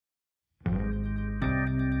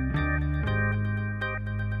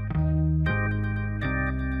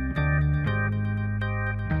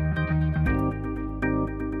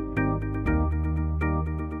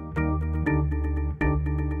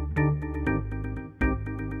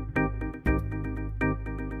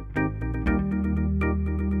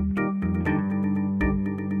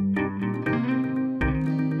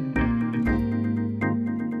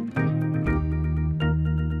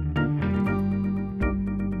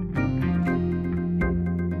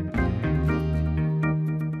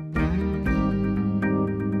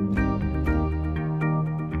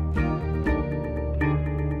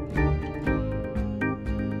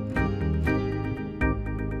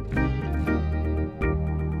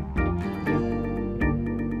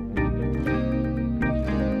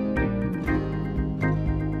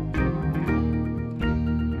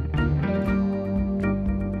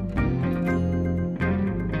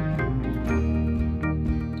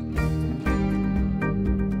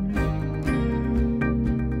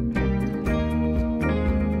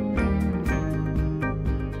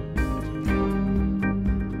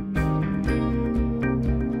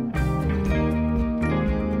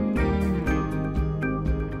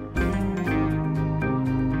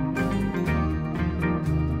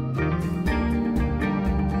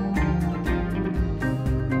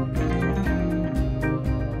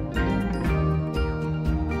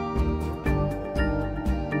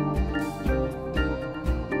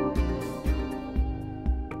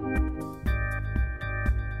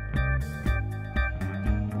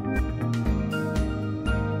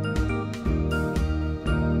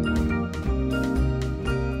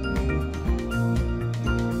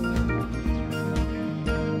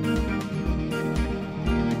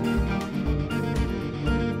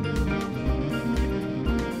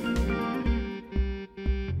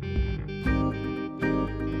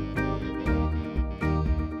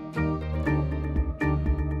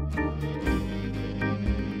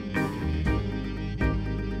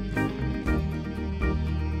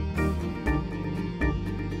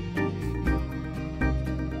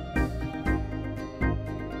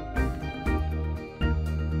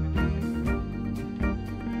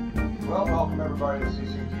Well, welcome everybody to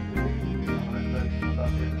CCTV. I'm going to show you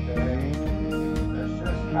stuff here today that's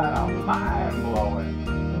just kind of mind-blowing.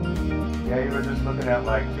 Yeah, you were just looking at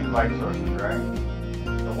like two light sources, right?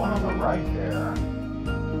 The one on the right there,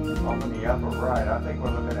 up in the upper right, I think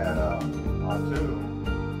we're looking at two.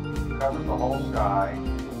 It covers the whole sky.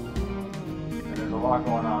 And there's a lot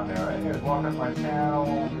going on there. Anyways, welcome to my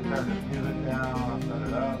channel. We turn this music down, set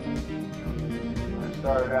it up.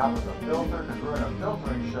 Started out with a filter because we're in a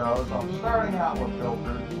filtering show, so I'm starting out with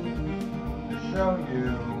filters to show you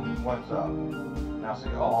what's up. Now see,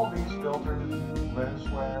 all these filters, lens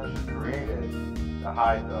squares, are created to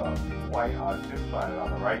hide the white O2 planet on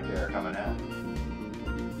the right there coming in.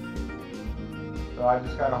 So I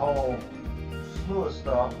just got a whole slew of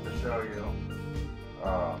stuff to show you.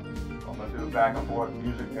 I'm going to do back and forth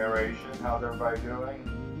music narration. How's everybody doing?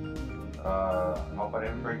 Hope I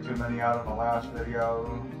didn't freak too many out on the last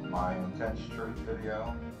video, my intense truth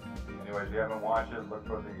video. Anyways, if you haven't watched it, look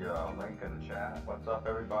for the link in the chat. What's up,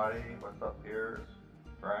 everybody? What's up, Piers?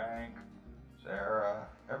 Frank? Sarah?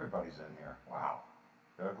 Everybody's in here. Wow.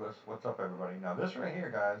 Douglas, what's up, everybody? Now this right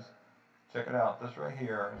here, guys, check it out. This right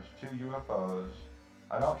here is two UFOs.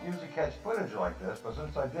 I don't usually catch footage like this, but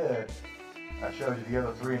since I did, I showed you the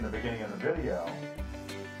other three in the beginning of the video.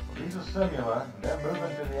 These are simula. They're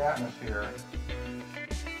moving through the atmosphere.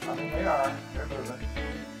 I mean, they're moving.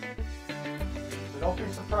 So don't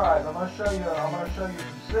be surprised. I'm going to show you some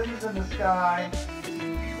cities in the sky,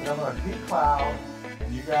 and I'm going to decloud,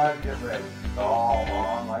 and you guys get ready. It's all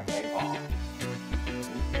on like napalm.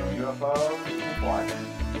 UFOs, keep watching.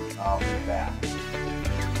 I'll be back.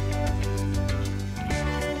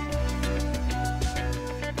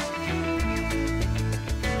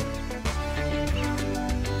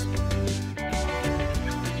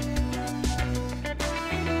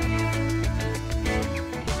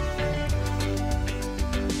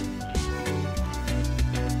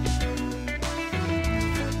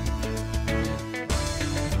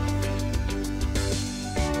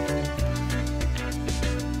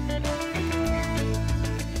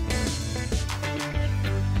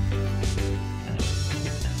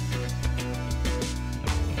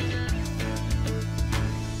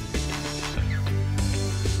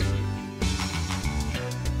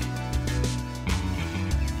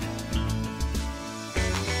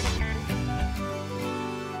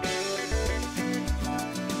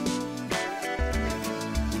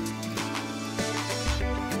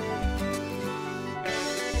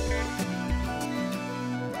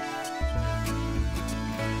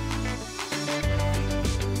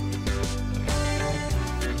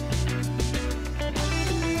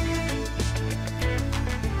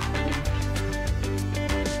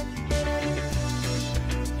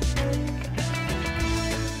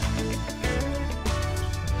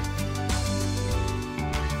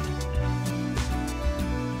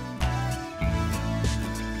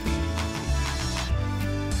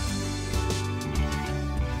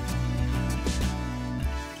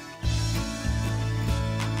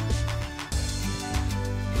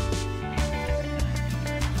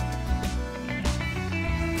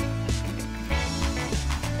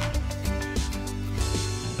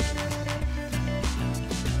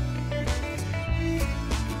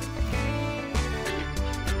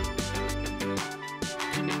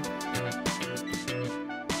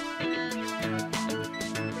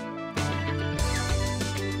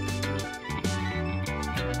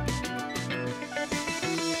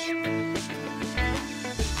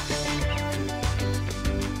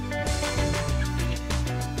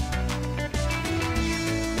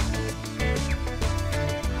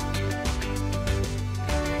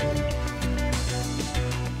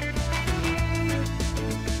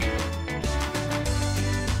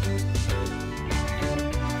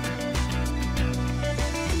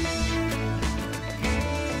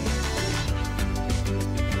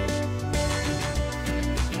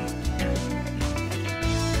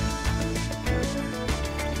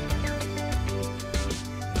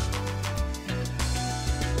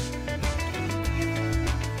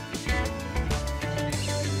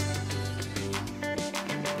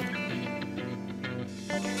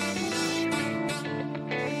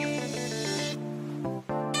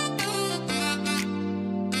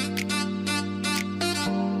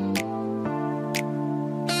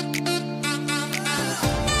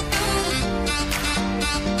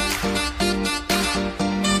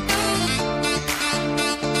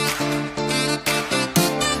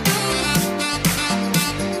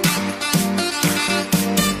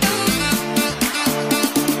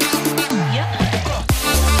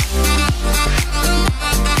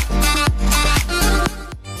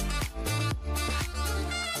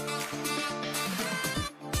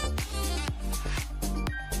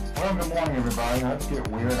 Well, good morning, everybody. Let's get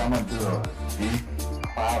weird. I'm going to do a deep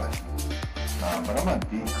clouding. But I'm going to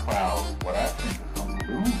decloud what I think is a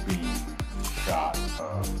movie shot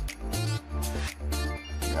of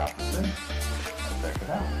the opposite. Check it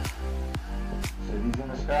out. Cities in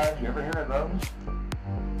the skies. You ever hear of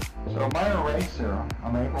those? So my eraser,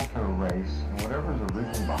 I'm able to erase, and whatever's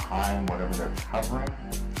originally behind whatever they're covering,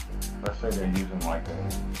 let's say they're using like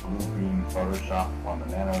a blue beam Photoshop on the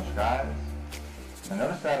nano skies. And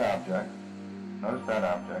notice that object. Notice that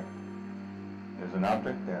object. There's an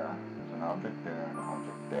object there. There's an object there and an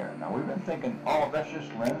object there. Now we've been thinking, oh, that's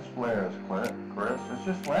just lens flares, Chris. It's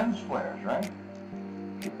just lens flares, right?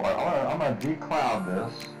 People are, I'm going to decloud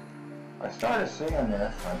this. I started seeing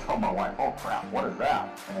this, and I told my wife, oh crap, what is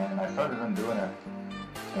that? And I started undoing it.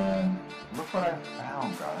 And look what I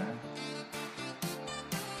found, guys.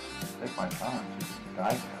 Take my time to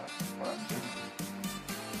digest what I'm doing.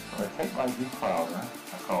 So I take my declouder,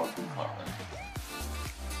 I call it declouder,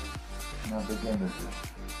 and I begin to just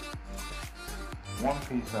one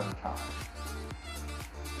piece at a time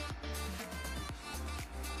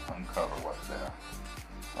uncover what's there.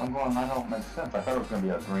 I'm going, that don't make sense. I thought it was going to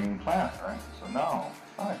be a green planet, right? So no,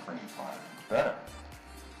 it's not a green planet. It's better.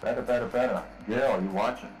 Better, better, better. Gail, you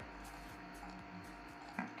watching?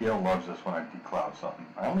 Gail loves this when I decloud something.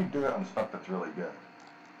 I only do it on stuff that's really good.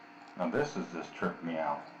 Now this is just tripped me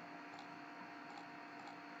out.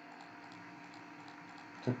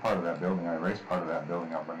 Took part of that building, I erased part of that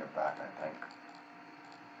building, I'll bring it back, I think.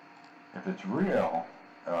 If it's real,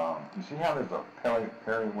 you see how there's a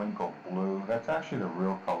periwinkle blue? That's actually the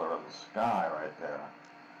real color of the sky right there.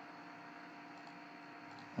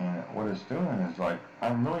 And what it's doing is like,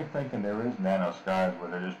 I'm really thinking there is nano skies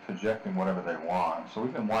where they're just projecting whatever they want. So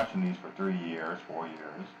we've been watching these for 3 years, 4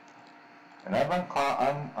 years. And I've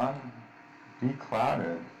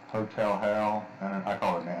declouded Hotel Hell, and I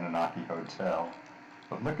call it an Anunnaki Hotel.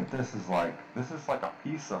 But look at this, this is like a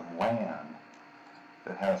piece of land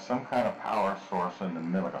that has some kind of power source in the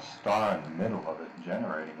middle, like a star in the middle of it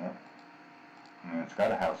generating it. And it's got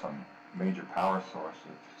to have some major power source.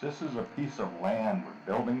 This is a piece of land with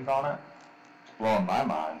buildings on it. It's blowing my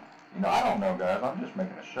mind. You know, I don't know, guys. I'm just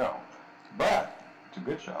making a show. But it's a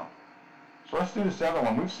good show. So let's do this other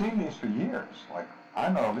one. We've seen these for years. Like, I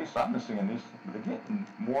know, at least I've been seeing these. They're getting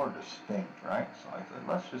more distinct, right? So I said,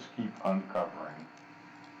 let's just keep uncovering.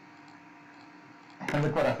 And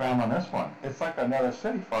look what I found on this one. It's like another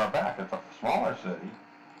city far back. It's a smaller city.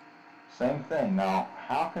 Same thing. Now,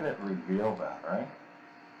 how can it reveal that, right?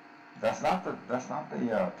 That's not the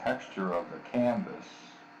texture of the canvas,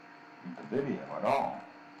 the video at all.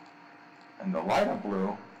 And the lighter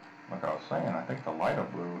blue, like I was saying, I think the lighter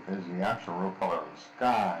blue is the actual real color of the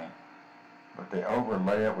sky, but they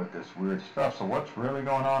overlay it with this weird stuff. So what's really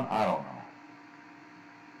going on? I don't know.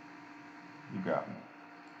 You got me.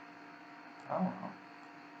 I don't know.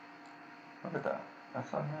 Look at that.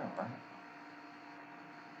 That's unreal, right?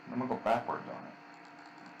 I'm going to go backwards on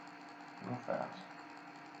it. Real fast.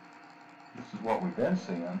 This is what we've been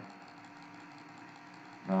seeing.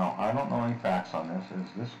 Now, I don't know any facts on this.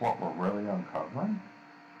 Is this what we're really uncovering?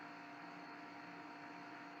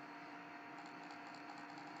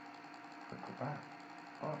 Go back.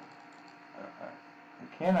 Oh. You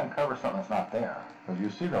can't uncover something that's not there. Because you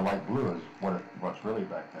see the light blue is what's really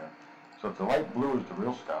back there. So if the light blue is the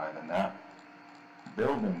real sky, then that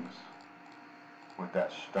buildings with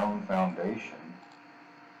that stone foundation,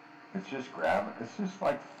 it's just it's just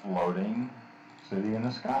like floating city in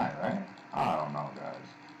the sky, right? I don't know, guys.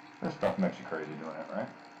 This stuff makes you crazy doing it, right?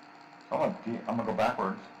 So I'm gonna go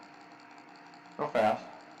backwards. Go fast.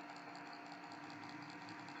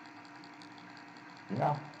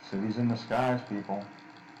 Yeah, cities in the skies, people.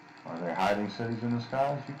 Are they hiding cities in the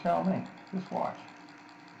skies? You tell me. Just watch.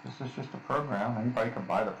 This is just a program. Anybody can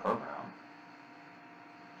buy the program.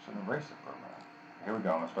 It's an erasing program. Here we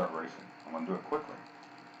go. I'm going to start erasing. I'm going to do it quickly.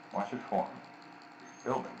 Watch it form.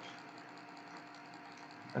 Buildings.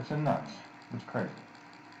 It's nuts. It's crazy.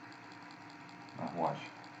 Now watch.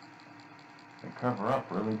 They cover up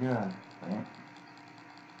really good. See?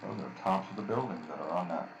 Those are the tops of the buildings that are on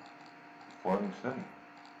that floating city.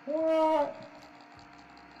 What?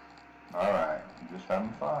 Alright. I'm just having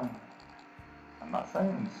fun. I'm not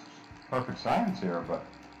saying it's perfect science here, but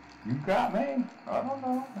you got me. I don't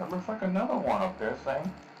know. It looks like another one up there.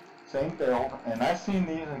 Same build. And I've seen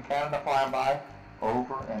these in Canada flying by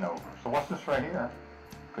over and over. So what's this right here?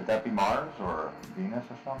 Could that be Mars or Venus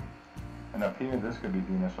or something? And up here, this could be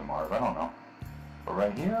Venus or Mars. I don't know. But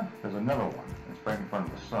right here, there's another one. It's right in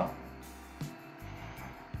front of the sun.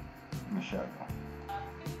 Let me show you.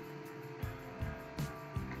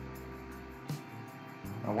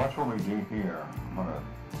 Now watch what we do here. I'm going to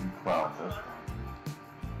decloud this one.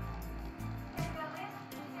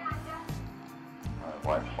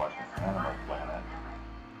 My wife's watching Animal Planet.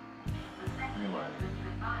 Anyway,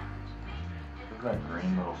 there's that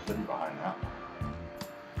green little city behind that one.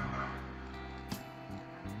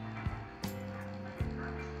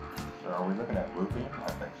 So are we looking at looping?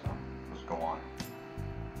 I think so. Let's go on.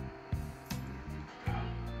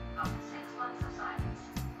 After 6 months of silence,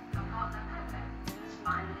 your partner Coco has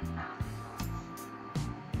finally found his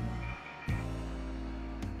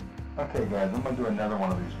voice. Okay guys, I'm going to do another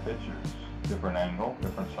one of these pictures. Different angle,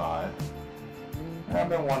 different side. And I've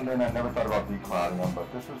been wondering, I never thought about declouding them,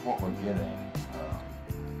 but this is what we're getting.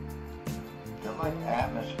 They're like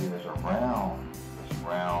atmospheres around this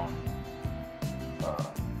round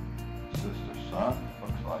sister sun,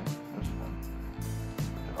 looks like this one.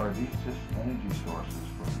 But are these just energy sources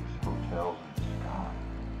for these hotels in the sky?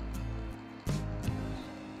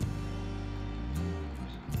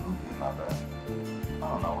 This is blue beam, I bet. I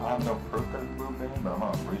don't know, I have no proof that it's blue beam, but I'm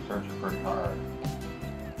going to research it pretty hard.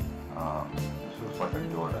 This looks like a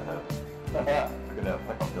door to heaven. Look at that, it's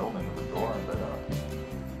like a building with a door, but I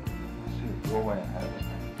see a doorway in heaven.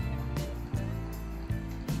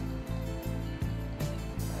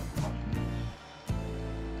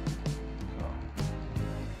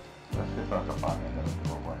 Let's see if I can find another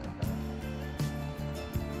doorway.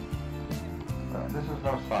 This is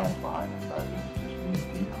no science behind this, guys. This is just me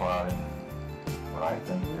declouding what I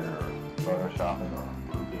think they're photoshopping or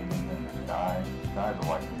blue beaming in the sky. The skies are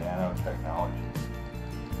like nanotechnology.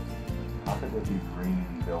 How could there be green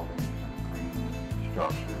buildings and green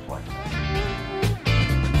structures like that?